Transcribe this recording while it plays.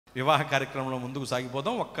వివాహ కార్యక్రమంలో ముందుకు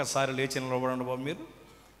సాగిపోదాం. ఒక్కసారి లేచి నిలబడండి బాబు. మీరు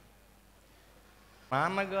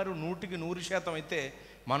నాన్నగారు 100కి 100% అయితే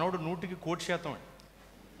మనోడు 100కి 1,00,00,000 అండి.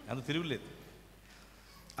 అంత తిరుగులేదు.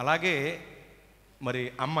 అలాగే మరి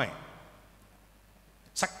అమ్మాయి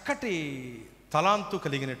చక్కటి తలాంతు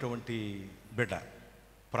కలిగినటువంటి బిడ్డ,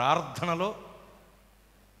 ప్రార్థనలో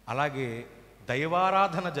అలాగే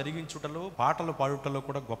దైవారాధన జరిగించుటలో పాటలు పాడుటలో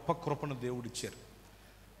కూడా గొప్ప కృపను దేవుడిచ్చారు.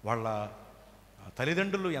 వాళ్ళ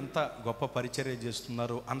తల్లిదండ్రులు ఎంత గొప్ప పరిచర్య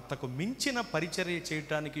చేస్తున్నారో అంతకు మించిన పరిచర్య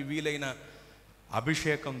చేయటానికి వీలైన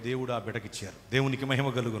అభిషేకం దేవుడు ఆ బిడ్డకిచ్చారు. దేవునికి మహిమ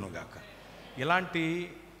కలుగును గాక. ఇలాంటి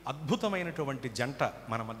అద్భుతమైనటువంటి జంట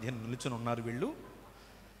మన మధ్య నిలుచుని ఉన్నారు.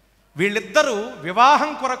 వీళ్ళిద్దరూ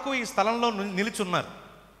వివాహం కొరకు ఈ స్థలంలో నిలుచున్నారు.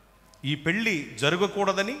 ఈ పెళ్ళి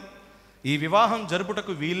జరగకూడదని, ఈ వివాహం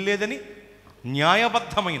జరుపుటకు వీల్లేదని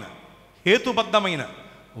న్యాయబద్ధమైన, హేతుబద్ధమైన,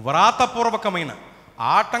 వ్రాతపూర్వకమైన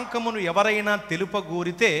ఆటంకమును ఎవరైనా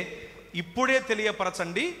తెలుపగోరితే ఇప్పుడే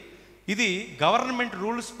తెలియపరచండి. ఇది గవర్నమెంట్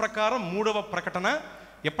రూల్స్ ప్రకారం 3వ ప్రకటన.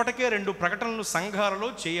 ఇప్పటికే 2 ప్రకటనలు సంఘాలలో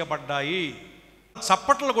చేయబడ్డాయి.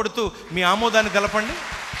 చప్పట్లు కొడుతూ మీ ఆమోదాన్ని తెలపండి.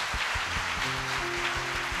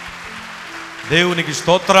 దేవునికి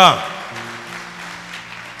స్తోత్రం.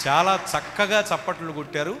 చాలా చక్కగా చప్పట్లు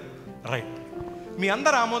కొట్టారు. రైట్. మీ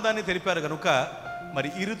అందరి ఆమోదాన్ని తెలిపారు కనుక మరి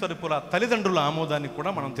ఇరు తరపుల తల్లిదండ్రుల ఆమోదాన్ని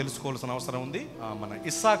కూడా మనం తెలుసుకోవాల్సిన అవసరం ఉంది. మన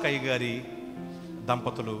ఇస్సాక్ అయ్య గారి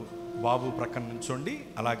దంపతులు బాబు ప్రక్కన నుంచోండి.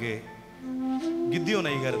 అలాగే గిద్యోన్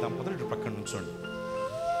అయ్య గారి దంపతులు ఇటు ప్రక్కన నుంచోండి.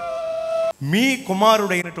 మీ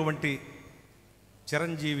కుమారుడైనటువంటి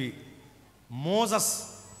చిరంజీవి మోజస్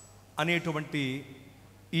అనేటువంటి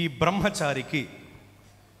ఈ బ్రహ్మచారికి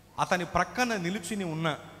అతని ప్రక్కన నిలుచుని ఉన్న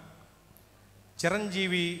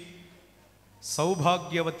చిరంజీవి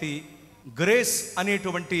సౌభాగ్యవతి గ్రేస్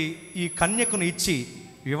అనేటువంటి ఈ కన్యకును ఇచ్చి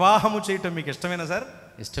వివాహము చేయటం మీకు ఇష్టమేనా సార్?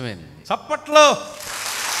 ఇష్టమేనా? చప్పట్లో.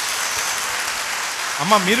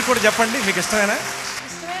 అమ్మ మీరు కూడా చెప్పండి, మీకు ఇష్టమేనా?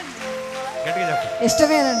 గట్టిగా చెప్పండి.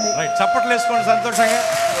 ఇష్టమేనండి. రైట్. చప్పట్లు వేసుకోండి సంతోషంగా.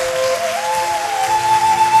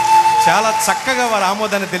 చాలా చక్కగా వారు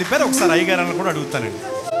ఆమోదాన్ని తెలిపారు. ఒకసారి అయ్యగారని కూడా అడుగుతానండి.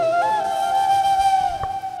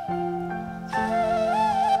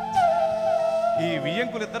 ఈ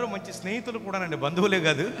వియ్యంకులు ఇద్దరు మంచి స్నేహితులు కూడానండి, బంధువులే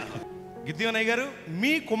కాదు. గిద్యోన్ అయ్య గారు,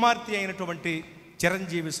 మీ కుమార్తె అయినటువంటి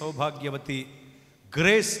చిరంజీవి సౌభాగ్యవతి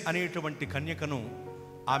గ్రేస్ అనేటువంటి కన్యకను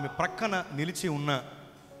ఆమె ప్రక్కన నిలిచి ఉన్న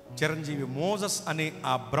చిరంజీవి మోజస్ అనే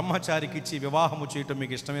ఆ బ్రహ్మచారికి ఇచ్చి వివాహము చేయటం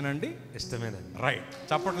మీకు ఇష్టమేనండి? ఇష్టమేనండి. రైట్.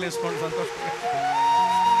 చప్పట్లు వేసుకోండి సంతోషంగా.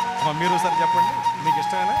 మీరు ఒకసారి చెప్పండి, మీకు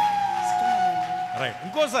ఇష్టమేనా? రైట్.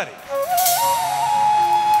 ఇంకోసారి.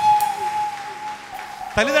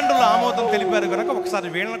 తల్లిదండ్రుల ఆమోదం తెలిపారు కనుక ఒకసారి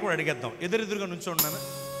వీళ్ళని కూడా అడిగేద్దాం. ఎదురెదురుగా నుంచోండి.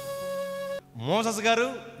 మోసస్ గారు,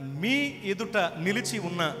 మీ ఎదుట నిలిచి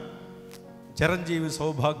ఉన్న చిరంజీవి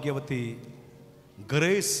సౌభాగ్యవతి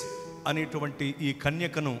గ్రేస్ అనేటువంటి ఈ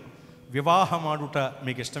కన్యకను వివాహమాడుట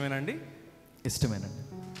మీకు ఇష్టమేనండి? ఇష్టమేనండి.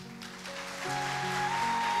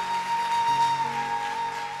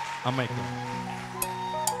 అమ్మాయికి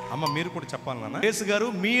అమ్మ మీరు కూడా చెప్పాలి నాన్న. గ్రేస్ గారు,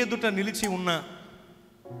 మీ ఎదుట నిలిచి ఉన్న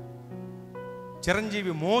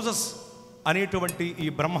చిరంజీవి మోజస్ అనేటువంటి ఈ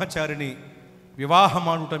బ్రహ్మచారిని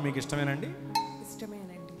వివాహమాడుట మీకు ఇష్టమేనండి?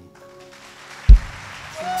 ఇష్టమేనండి.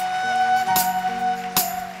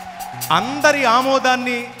 అందరి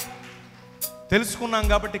ఆమోదాన్ని తెలుసుకున్నాం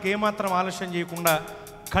కాబట్టి ఏమాత్రం ఆలస్యం చేయకుండా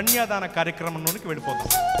కన్యాదాన కార్యక్రమంలోనికి వెళ్ళిపోతాం.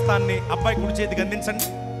 దాన్ని అబ్బాయి కుడి చేతికి అందించండి.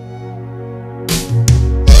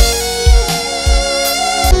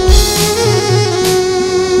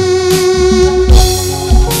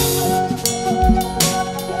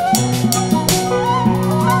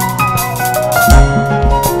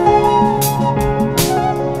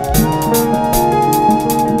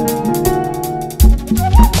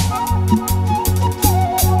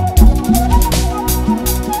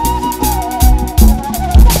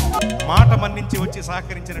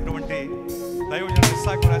 సహకరించినటువంటి దైవజనుడు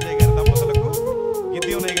ఇస్సాకు రాజయ్య గారి దంపతులకు,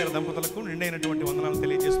 గిద్యోన్ అయ్య గారి దంపతులకు నిండైనటువంటి వందనాలు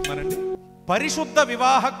తెలియజేస్తున్నారండి. పరిశుద్ధ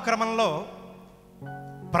వివాహ క్రమంలో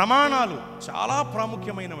ప్రమాణాలు చాలా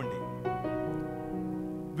ప్రాముఖ్యమైనవండి.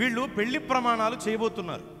 వీళ్ళు పెళ్లి ప్రమాణాలు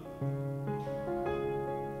చేయబోతున్నారు.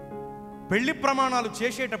 పెళ్లి ప్రమాణాలు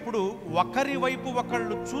చేసేటప్పుడు ఒకరి వైపు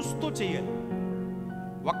ఒకళ్ళు చూస్తూ చేయాలి.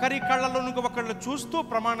 ఒకరి కళ్ళలోనికి ఒకళ్ళు చూస్తూ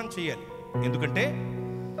ప్రమాణం చేయాలి. ఎందుకంటే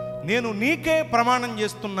నేను నీకే ప్రమాణం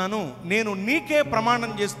చేస్తున్నాను, నేను నీకే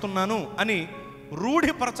ప్రమాణం చేస్తున్నాను అని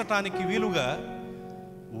రూఢిపరచటానికి వీలుగా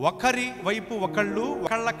ఒకరి వైపు ఒకళ్ళు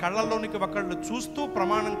కళ్ళలోనికి ఒకళ్ళు చూస్తూ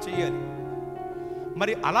ప్రమాణం చేయాలి.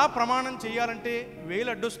 మరి అలా ప్రమాణం చేయాలంటే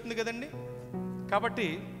వేలు అడ్డొస్తుంది కదండి. కాబట్టి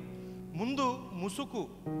ముందు ముసుగు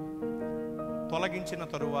తొలగించిన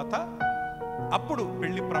తరువాత అప్పుడు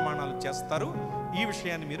పెళ్లి ప్రమాణాలు చేస్తారు. ఈ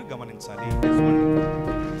విషయాన్ని మీరు గమనించాలి.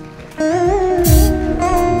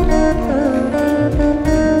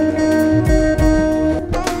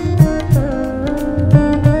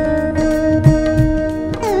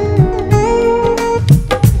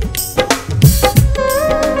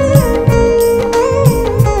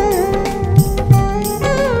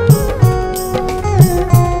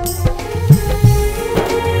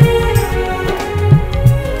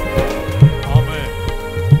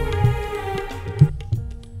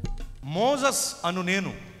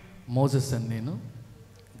 మోసెస్ అని నేను,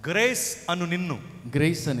 గ్రేస్ అను నిన్ను,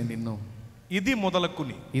 గ్రేస్ అని నిన్ను, ఇది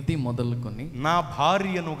మొదలుకొని నా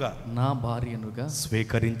భార్యనుగా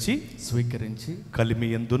స్వీకరించి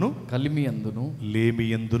కలిమియందును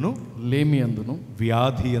లేమియందును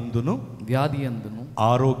వ్యాధియందును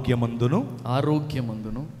ఆరోగ్యమందును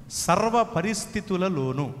సర్వ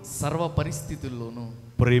పరిస్థితులలోను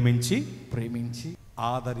ప్రేమించి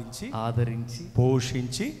ఆదరించి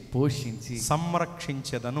పోషించి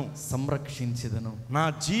సంరక్షించెదను. నా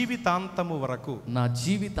జీవితాంతము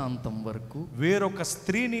వరకు వేరొక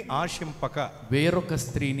స్త్రీని ఆశింపక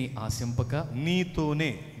నీతోనే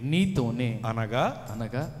అనగా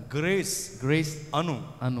గ్రేస్ అను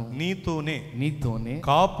నీతోనే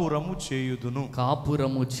కాపురము చేయుదును.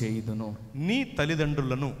 నీ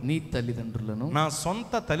తల్లిదండ్రులను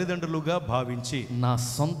నా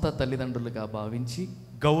సొంత తల్లిదండ్రులుగా భావించి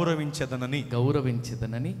గౌరవించదనని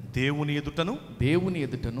దేవుని ఎదుటను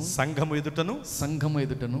సంఘము ఎదుటను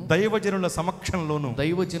దైవజనుల సమక్షంలోను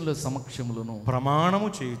ప్రమాణము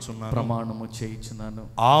చేయుచున్నాను.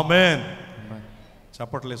 ఆమేన్.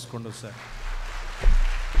 చప్పట్లు వేసుకోండి సార్.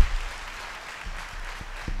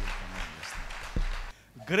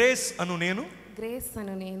 గ్రేస్ అను నేను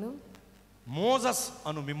మోసెస్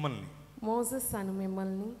అను మిమ్మల్ని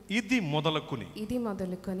ఇది మొదలుకొని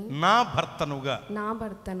నా భర్తనుగా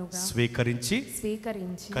స్వీకరించి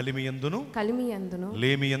కలిమియందును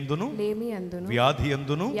లేమియందును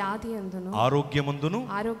వ్యాధియందును ఆరోగ్యమందును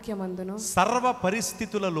సర్వ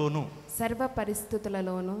పరిస్థితులలోను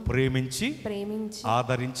ప్రేమించి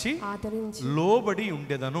ఆదరించి లోబడి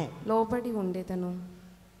ఉండెదను.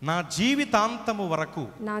 నా జీవితాంతము వరకు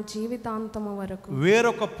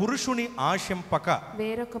వేరొక పురుషుని ఆశింపక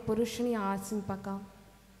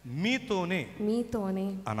మీతోనే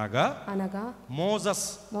అనగా మోసెస్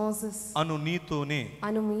అను నీతోనే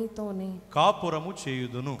కాపురము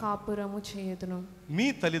చేయుదును. మీ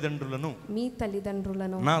తల్లిదండ్రులను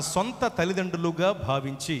నా సొంత తల్లిదండ్రులుగా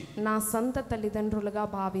భావించి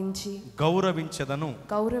గౌరవించెదను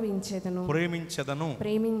ప్రేమించెదను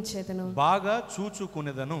బాగా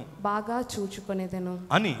చూచుకొనేదను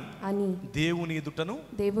అని దేవుని ఎదుటను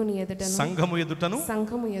సంఘము ఎదుటను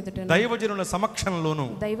దైవజనుల సమక్షంలోను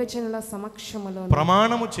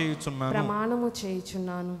ప్రమాణము చేయుచున్నాను.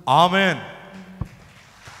 ఆమేన్.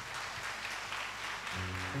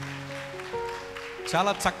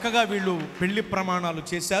 చాలా చక్కగా వీళ్ళు పెళ్లి ప్రమాణాలు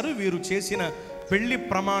చేశారు. వీరు చేసిన పెళ్లి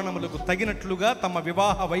ప్రమాణములకు తగినట్లుగా తమ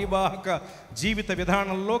వైవాహిక జీవిత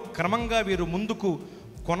విధానంలో క్రమంగా వీరు ముందుకు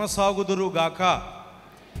కొనసాగుదురుగాక,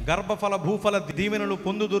 గర్భఫల భూఫల దీవెనలు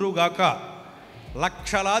పొందుదురుగాక,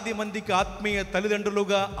 లక్షలాది మందికి ఆత్మీయ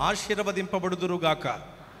తల్లిదండ్రులుగా ఆశీర్వదింపబడుదురుగాక.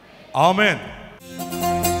 ఆమేన్.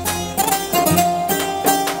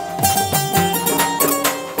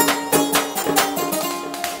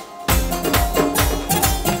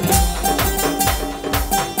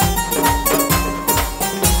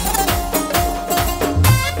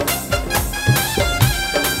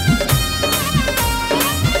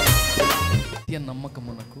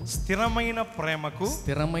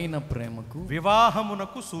 స్థిరమైన ప్రేమకు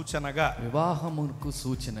వివాహమునకు సూచనగా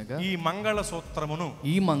ఈ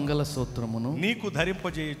మంగళసూత్రమును నీకు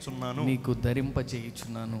ధరింపజేయుచున్నాను.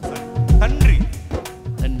 తండ్రి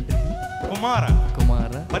కుమార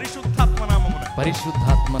పరిశుద్ధాత్మ నామమున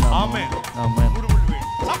ఆమేన్.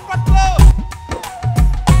 చప్పట్లు.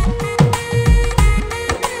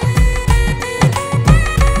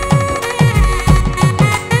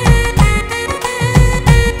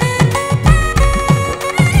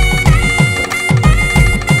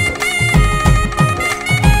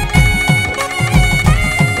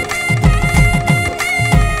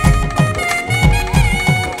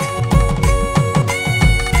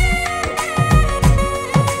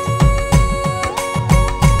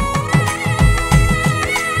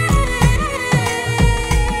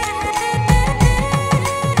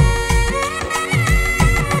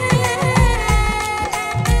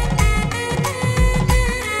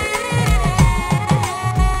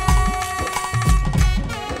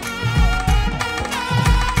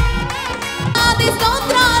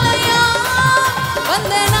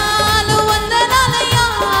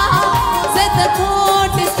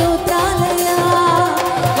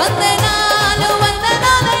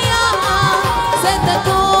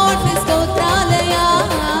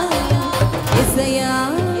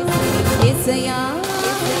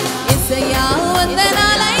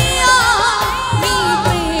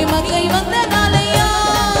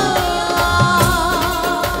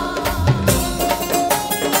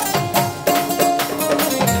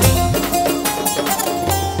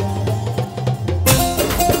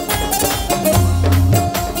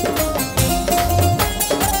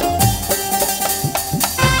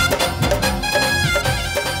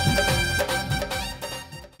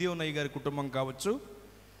 కుటుంబం కావచ్చు,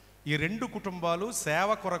 ఈ 2 కుటుంబాలు సేవ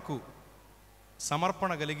కొరకు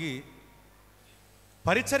సమర్పణ కలిగి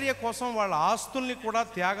పరిచర్య కోసం వాళ్ళ ఆస్తుల్ని కూడా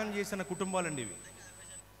త్యాగం చేసిన కుటుంబాలండి ఇవి.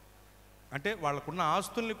 అంటే వాళ్ళకున్న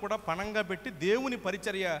ఆస్తుల్ని కూడా పణంగా పెట్టి దేవుని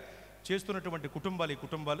పరిచర్య చేస్తున్నటువంటి కుటుంబాలు ఈ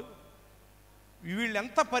కుటుంబాలు. వీళ్ళు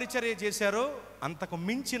ఎంత పరిచర్య చేశారో అంతకు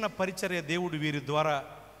మించిన పరిచర్య దేవుడు వీరి ద్వారా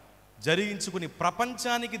జరిగించుకుని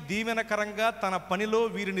ప్రపంచానికి దీవెనకరంగా తన పనిలో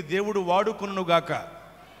వీరిని దేవుడు వాడుకొనుగాక.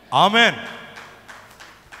 ఆమెన్.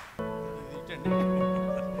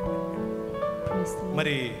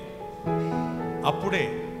 మరి అప్పుడే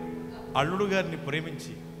అల్లుడు గారిని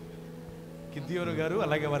ప్రేమించి గిద్యోను గారు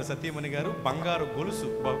అలాగే వారి సతీమణి గారు బంగారు గొలుసు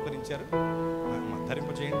బహుకరించారు.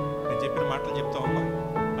 ధరింపు చేయండి, నేను చెప్పిన మాటలు చెప్తామమ్మా.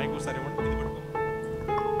 మైకు ఒకసారి ఇవ్వండి, ఇది పట్టుకో.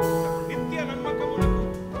 నిత్య నమ్మకమునకు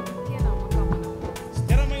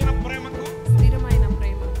స్థిరమైన ప్రేమకు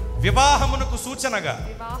వివాహమునకు సూచనగా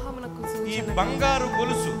ఈ బంగారు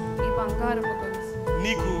గొలుసు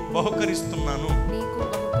నీకు బహుకరిస్తున్నాను.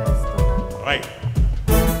 రైట్.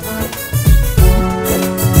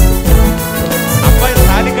 అబ్బాయి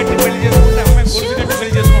తాళి కట్టి పెళ్లి చేసుకుంటే అమ్మాయి గొలుసు కట్టి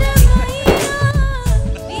పెళ్లి చేసుకుంటారు.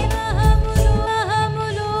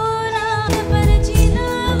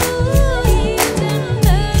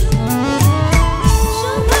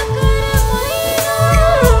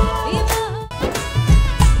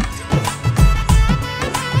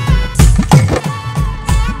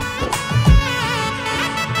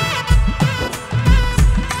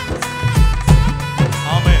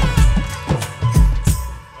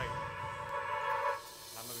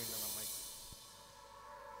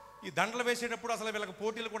 దండలు వేసేటప్పుడు అసలు వీళ్ళకి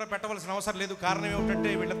పోటీలు కూడా పెట్టవలసిన అవసరం లేదు. కారణం ఏమిటంటే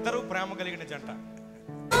వీళ్ళిద్దరూ ప్రేమ కలిగిన జంట.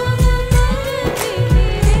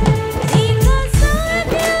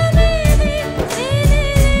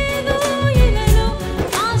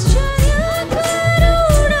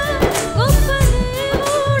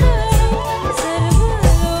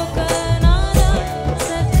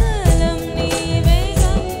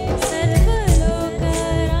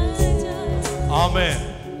 ఆమేన్.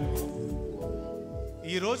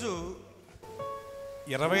 ఈరోజు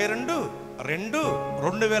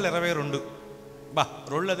 22/2/2022.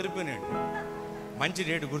 రోళ్ళు అదిరిపోయినాయండి. మంచి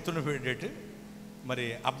డేట్, గుర్తుండిపోయే డేట్. మరి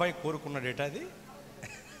అబ్బాయి కోరుకున్న డేట్ అది.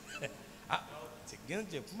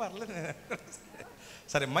 చెప్పు మరలేదు.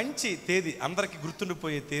 సరే, మంచి తేదీ, అందరికీ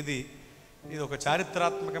గుర్తుండిపోయే తేదీ. ఇది ఒక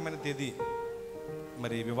చారిత్రాత్మకమైన తేదీ.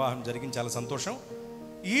 మరి వివాహం జరిగింది, చాలా సంతోషం.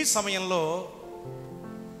 ఈ సమయంలో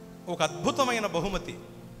ఒక అద్భుతమైన బహుమతి,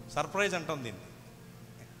 సర్ప్రైజ్ అంటాం దీన్ని,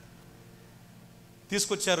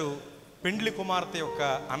 తీసుకొచ్చారు. పెండ్లి కుమార్తె యొక్క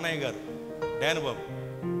అన్నయ్య గారు డానుబాబు,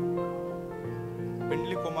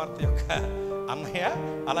 పెండ్లి కుమార్తె యొక్క అన్నయ్య,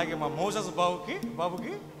 అలాగే మా మోసస్ బాబుకి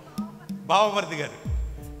బావమరిది గారు.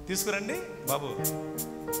 తీసుకురండి బాబు.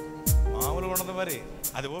 మామూలుగా ఉండదు మరి,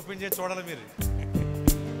 అది ఓపెన్ చేసి చూడాలి మీరు.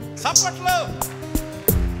 సప్పట్లో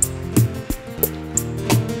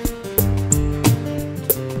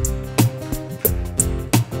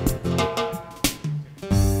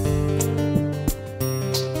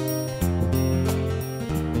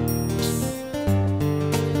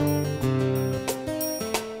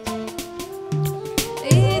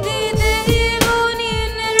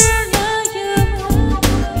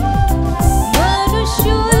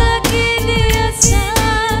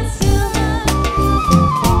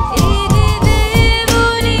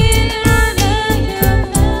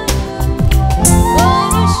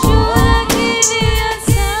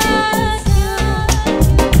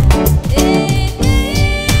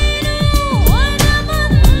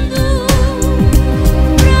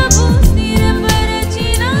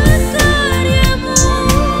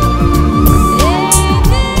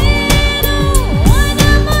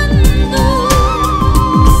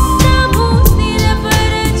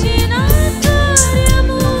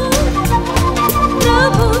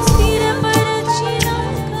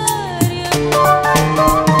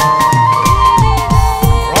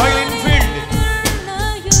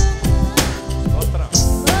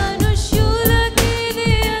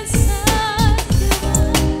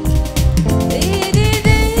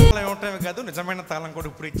నిజమైన తాళం కూడా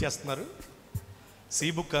ఇప్పుడు ఇచ్చేస్తున్నారు. సీ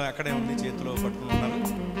బుక్ అక్కడే ఉంది, చేతిలో పట్టుకుని ఉన్నారు.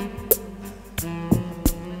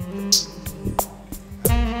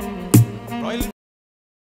 రాయల్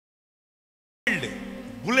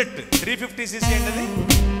బుల్లెట్ 350cc అండి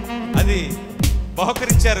అది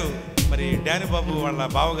బహుకరించారు మరి డానుబాబు వాళ్ళ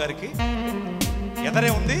బావగారికి.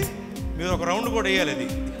 ఎదరే ఉంది, మీరు ఒక రౌండ్ కూడా వేయాలి. అది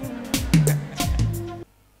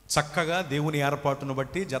చక్కగా దేవుని ఏర్పాటును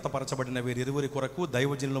బట్టి జతపరచబడిన వీరిరువురి కొరకు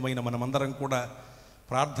దైవజనులమైన మనమందరం కూడా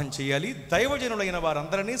ప్రార్థన చేయాలి. దైవజనులైన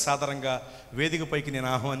వారందరినీ సాధారణంగా వేదికపైకి నేను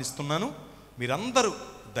ఆహ్వానిస్తున్నాను. మీరందరూ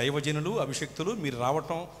దైవజనులు, అభిషక్తులు, మీరు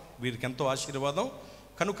రావటం వీరికి ఎంతో ఆశీర్వాదం.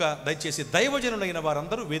 కనుక దయచేసి దైవజనులైన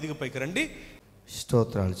వారందరూ వేదికపైకి రండి.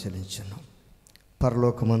 స్తోత్రాలు చెల్లించున్నాం.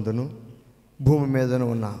 పరలోకమందును భూమి మీదను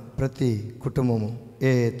ఉన్న ప్రతి కుటుంబము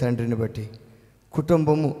ఏ తండ్రిని బట్టి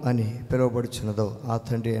కుటుంబము అని పిలువబడుచున్నదో ఆ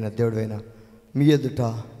తండ్రి అయిన దేవుడైన మీ ఎదుట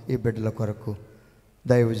ఈ బిడ్డల కొరకు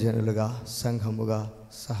దైవజనులుగా, సంఘముగా,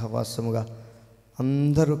 సహవాసముగా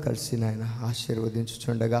అందరూ కలిసి నాయన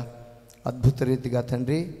ఆశీర్వదించుచుండగా అద్భుత రీతిగా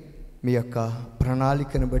తండ్రి మీ యొక్క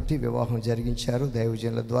ప్రణాళికను బట్టి వివాహం జరిగించారు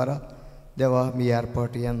దైవజనుల ద్వారా. దేవా, మీ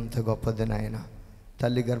ఏర్పాటు ఎంత గొప్పది నాయన.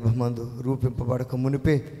 తల్లి గర్భమందు రూపింపబడక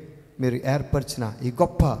మునిపే మీరు ఏర్పరిచిన ఈ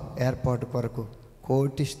గొప్ప ఏర్పాటు కొరకు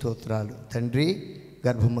కోటి స్తోత్రాలు తండ్రి.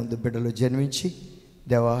 గర్భమందు బిడ్డలు జన్మించి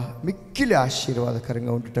దేవా మిక్కిలి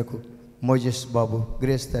ఆశీర్వాదకరంగా ఉండుటకు మోజెస్ బాబు,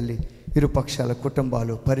 గ్రేస్ తల్లి, ఇరుపక్షాల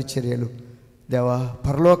కుటుంబాలు, పరిచర్యలు దేవా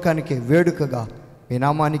పరలోకానికి వేడుకగా మీ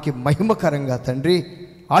నామానికి మహిమకరంగా తండ్రి,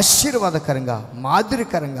 ఆశీర్వాదకరంగా,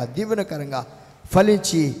 మాదిరికరంగా, దీవెనకరంగా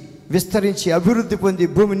ఫలించి విస్తరించి అభివృద్ధి పొంది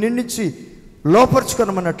భూమి నిండించి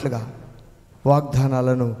లోపరుచుకొనమన్నట్లుగా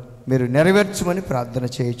వాగ్దానాలను మీరు నెరవేర్చమని ప్రార్థన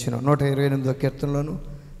చేయించున్నాం. 128వ కీర్తనలోను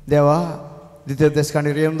దేవా ద్వితీయోపదేశకాండ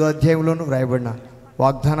 28వ అధ్యాయంలోను వ్రాయబడిన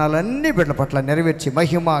వాగ్దానాలన్నీ బిడ్డల పట్ల నెరవేర్చి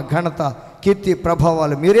మహిమ, ఘనత, కీర్తి,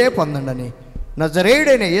 ప్రభావాలు మీరే పొందండి.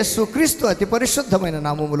 నజరేయుడైన యేసు క్రీస్తు అతి పరిశుద్ధమైన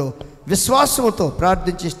నామములో విశ్వాసముతో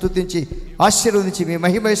ప్రార్థించి స్తుతించి ఆశీర్వదించి మీ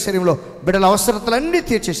మహిమైశ్వర్యంలో బిడ్డల అవసరతలన్నీ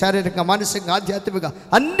తీర్చి శారీరకంగా, మానసికంగా, ఆధ్యాత్మికంగా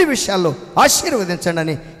అన్ని విషయాల్లో ఆశీర్వదించండి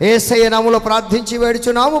అని యేసయ్య నామములో ప్రార్థించి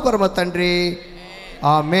వేడుచున్నాము పరమ తండ్రి.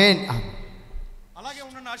 ఆమేన్. అలాగే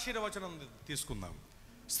ఉన్న ఆశీర్వచనం తీసుకుందాం.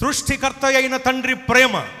 సృష్టికర్త అయిన తండ్రి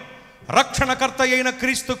ప్రేమ, రక్షణకర్త అయిన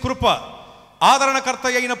క్రీస్తు కృప, ఆదరణకర్త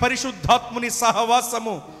అయిన పరిశుద్ధాత్ముని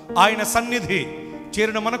సహవాసము, ఆయన సన్నిధి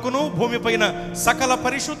చేరిన మనకును భూమిపైన సకల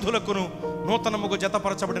పరిశుద్ధులకును నూతనముగా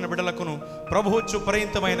జతపరచబడిన బిడ్డలకును ప్రభువచ్చు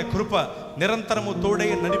పర్యంతమైన కృప నిరంతరము తోడై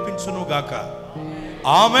నడిపించునుగాక.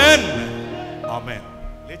 ఆమెన్. ఆమెన్.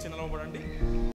 లేచి నిలవబడండి.